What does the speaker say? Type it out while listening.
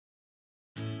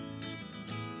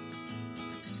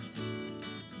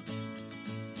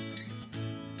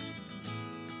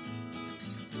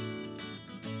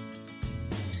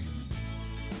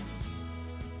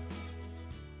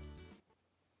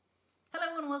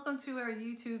welcome to our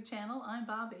YouTube channel. I'm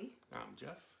Bobbi. I'm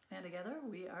Geoff. And together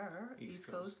we are East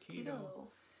Coast Keto.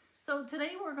 So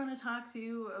today we're going to talk to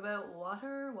you about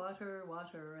water,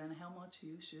 and how much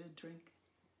you should drink.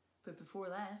 But before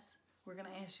that, we're going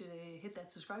to ask you to hit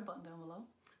that subscribe button down below.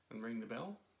 And ring the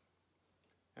bell.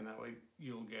 And that way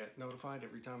you'll get notified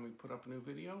every time we put up a new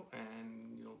video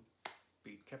and you'll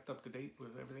be kept up to date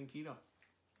with everything keto.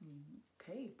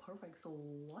 Okay, perfect. So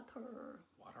water.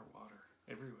 Water.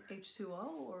 Everywhere.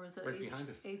 H2O or is it right behind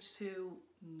us? H2?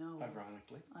 No.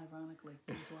 Ironically.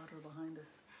 There's water behind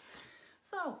us.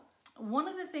 So one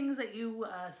of the things that you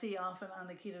see often on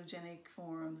the ketogenic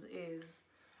forums is,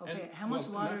 okay, how much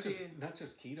water do you... Not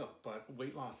just keto, but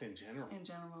weight loss in general. In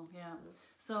general, yeah.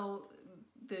 So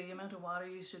the amount of water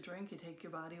you should drink, you take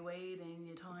your body weight and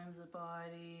you times it by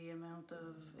the amount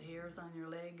of hairs on your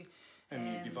leg. And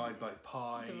you divide by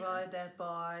pi. Divide that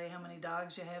by how many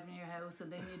dogs you have in your house, and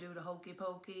then you do the hokey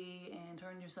pokey and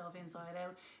turn yourself inside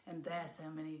out, and that's how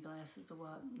many glasses of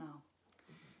water. No.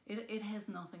 It has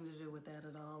nothing to do with that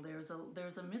at all.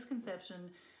 There's a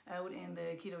misconception out in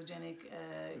the ketogenic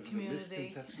community. Is it a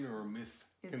misconception or a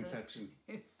myth-conception?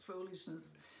 It's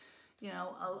foolishness. You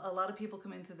know, a lot of people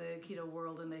come into the keto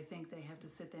world and they think they have to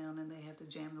sit down and they have to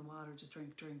jam the water, just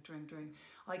drink.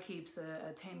 I keeps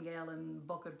a 10-gallon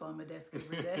bucket by my desk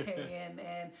every day and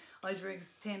I drink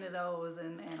 10 of those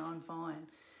and I'm fine.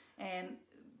 And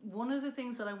one of the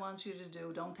things that I want you to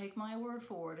do, don't take my word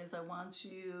for it, is I want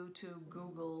you to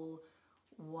Google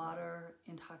water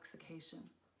intoxication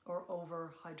or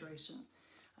overhydration.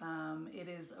 It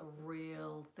is a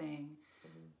real thing.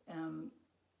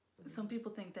 Some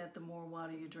people think that the more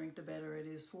water you drink, the better it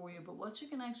is for you. But what you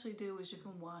can actually do is you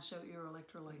can wash out your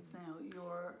electrolytes. Now,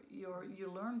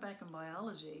 you learn back in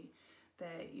biology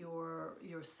that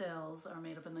your cells are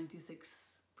made up of 96%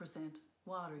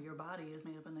 water. Your body is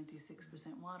made up of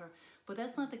 96% water. But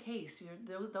that's not the case.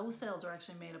 Those cells are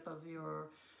actually made up of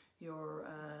your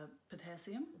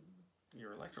potassium,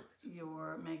 your electrolytes,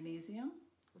 your magnesium,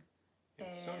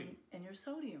 and your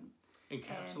sodium.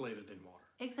 Encapsulated in water.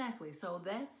 Exactly. So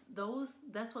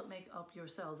that's what make up your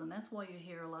cells, and that's why you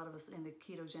hear a lot of us in the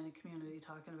ketogenic community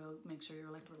talking about make sure your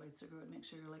electrolytes are good, make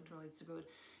sure your electrolytes are good,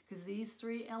 because these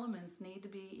three elements need to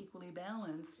be equally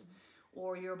balanced,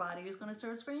 or your body is going to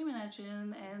start screaming at you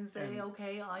and say,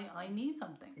 okay, I need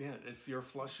something. Yeah, if you're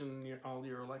flushing all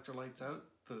your electrolytes out,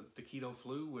 the keto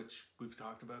flu, which we've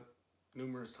talked about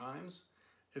numerous times,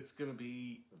 it's going to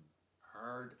be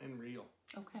hard and real.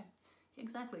 Okay.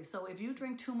 Exactly. So if you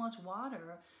drink too much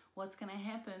water, what's going to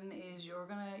happen is you're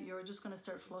just going to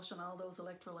start flushing all those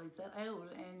electrolytes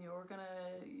out, and you're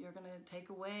gonna take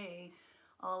away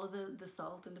all of the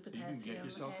salt and the potassium,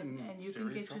 and you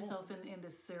can get yourself into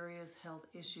serious health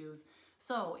issues.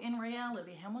 So in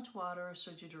reality, how much water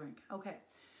should you drink? Okay.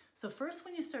 So first,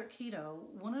 when you start keto,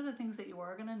 one of the things that you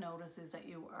are going to notice is that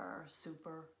you are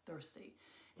super thirsty.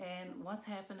 And what's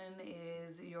happening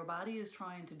is your body is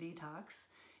trying to detox.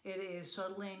 It is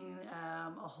shuttling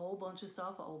a whole bunch of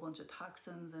stuff, a whole bunch of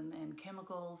toxins and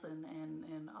chemicals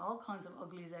and all kinds of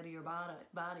uglies out of your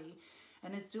body.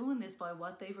 And it's doing this by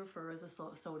what they refer as a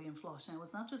sodium flush. Now,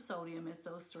 it's not just sodium, it's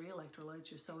those three electrolytes,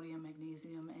 your sodium,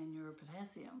 magnesium, and your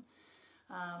potassium.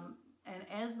 And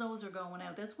as those are going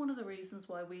out, that's one of the reasons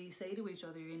why we say to each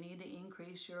other, you need to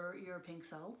increase your pink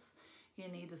salts, you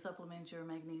need to supplement your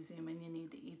magnesium, and you need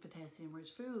to eat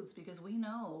potassium-rich foods, because we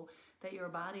know that your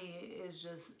body is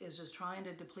just trying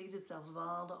to deplete itself of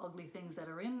all the ugly things that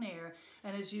are in there,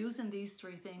 and is using these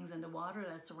three things and the water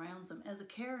that surrounds them as a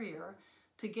carrier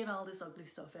to get all this ugly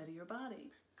stuff out of your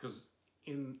body. Because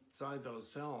inside those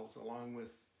cells, along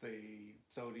with the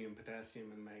sodium,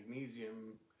 potassium, and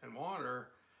magnesium and water,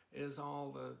 is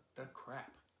all the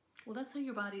crap. Well, that's how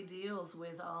your body deals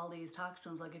with all these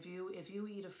toxins. Like if you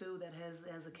eat a food that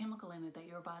has a chemical in it that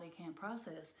your body can't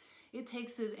process, it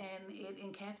takes it and it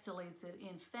encapsulates it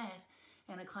in fat,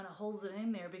 and it kind of holds it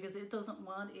in there because it doesn't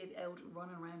want it out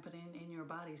running rampant in your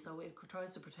body. So it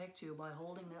tries to protect you by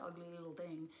holding that ugly little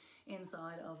thing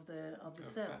inside of the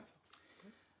cell.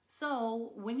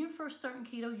 So when you're first starting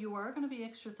keto, you are going to be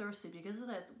extra thirsty because of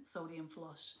that sodium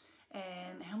flush.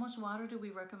 And how much water do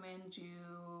we recommend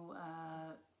you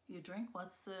drink?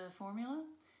 What's the formula?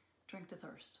 Drink to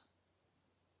thirst.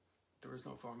 There is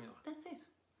no formula. That's it.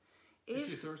 If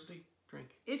you're thirsty, drink.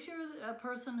 If you're a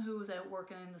person who's out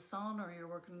working in the sun, or you're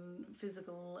working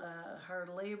physical hard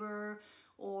labor,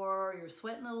 or you're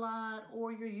sweating a lot,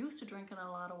 or you're used to drinking a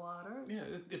lot of water. Yeah,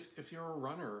 if you're a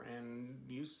runner and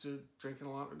used to drinking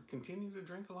a lot, continue to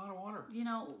drink a lot of water. You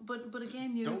know, but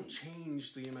again, you don't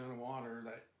change the amount of water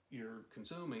that you're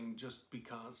consuming just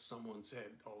because someone said,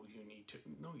 oh, you need to.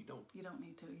 No, you don't. You don't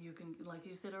need to. You can, like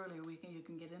you said earlier, you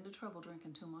can get into trouble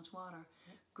drinking too much water.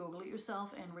 Google it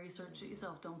yourself and research it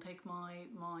yourself. Don't take my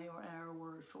or our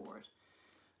word for it.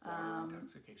 Water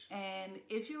intoxication. And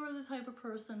if you're the type of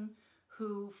person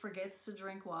who forgets to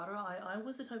drink water, I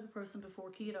was the type of person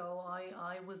before keto.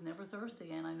 I was never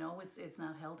thirsty, and I know it's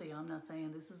not healthy. I'm not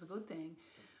saying this is a good thing.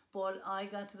 But I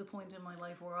got to the point in my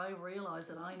life where I realized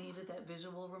that I needed that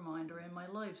visual reminder in my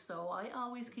life. So I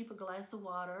always keep a glass of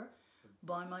water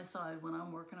by my side when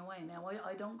I'm working away. Now,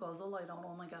 I don't guzzle. I don't,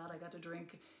 oh my God, I got to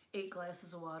drink 8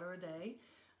 glasses of water a day.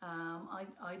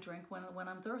 I drink when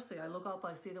I'm thirsty. I look up,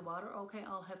 I see the water. Okay,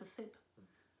 I'll have a sip.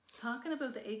 Talking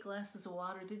about the 8 glasses of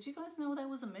water, did you guys know that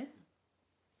was a myth?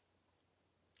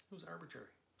 It was arbitrary.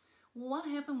 What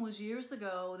happened was years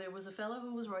ago, there was a fellow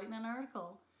who was writing an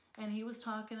article. And he was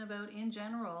talking about, in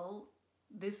general,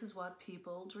 this is what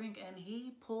people drink. And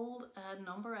he pulled a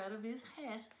number out of his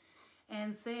hat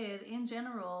and said, in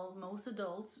general, most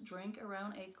adults drink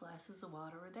around 8 glasses of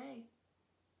water a day.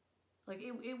 Like,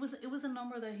 it was a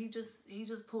number that he just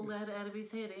pulled out of his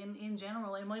head. In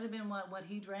general, it might have been what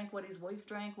he drank, what his wife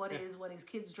drank, what his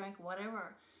kids drank,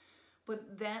 whatever.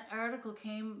 But that article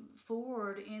came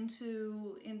forward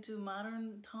into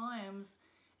modern times.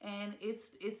 And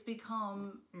it's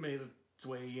become... Made its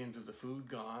way into the food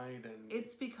guide and...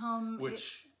 It's become a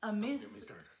myth. Don't get me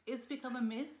started. It's become a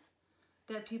myth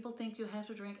that people think you have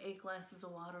to drink 8 glasses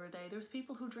of water a day. There's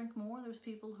people who drink more. There's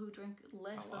people who drink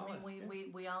less. I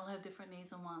mean, we all have different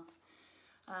needs and wants.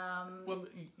 Well,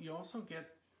 you also get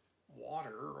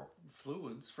water or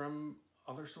fluids from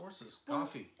other sources.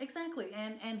 Coffee. Exactly.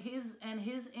 And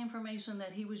his information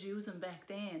that he was using back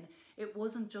then, it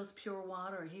wasn't just pure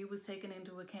water. He was taking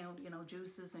into account,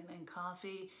 juices and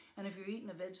coffee. And if you're eating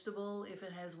a vegetable, if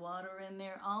it has water in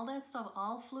there, all that stuff,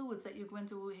 all fluids that you go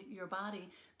into your body,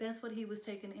 that's what he was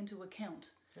taking into account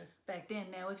back then.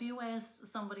 Now, if you ask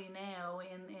somebody now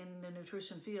in the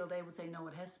nutrition field, they would say, no,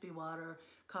 it has to be water.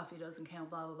 Coffee doesn't count,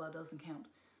 blah, blah, blah, doesn't count.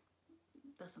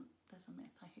 That's a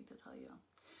myth, I hate to tell you.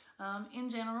 In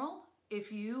general,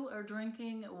 if you are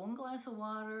drinking 1 glass of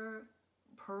water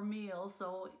per meal,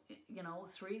 so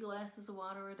 3 glasses of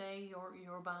water a day,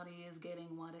 your body is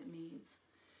getting what it needs.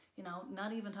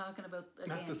 Not even talking about,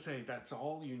 again, not to say that's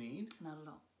all you need. Not at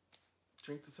all.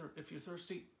 Drink if you're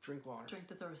thirsty, drink water. Drink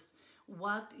the thirst.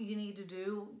 What you need to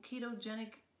do,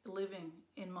 ketogenic living,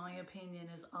 in my opinion,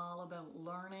 is all about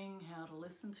learning how to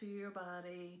listen to your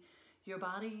body. Your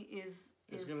body is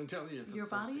going to tell you if it's your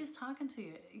body thirsty. is talking to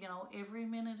you, every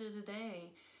minute of the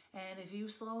day. And if you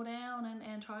slow down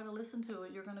and try to listen to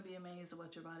it, you're going to be amazed at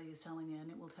what your body is telling you,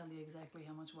 and it will tell you exactly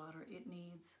how much water it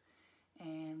needs,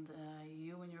 and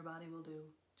you and your body will do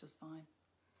just fine.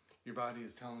 Your body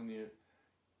is telling you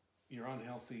you're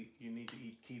unhealthy, you need to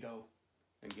eat keto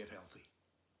and get healthy.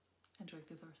 And drink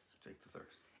the thirst. Drink the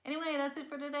thirst. Anyway, that's it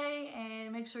for today,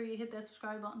 and make sure you hit that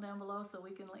subscribe button down below so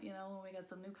we can let you know when we got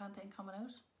some new content coming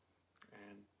out.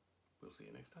 And we'll see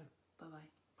you next time.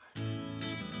 Bye-bye. Bye.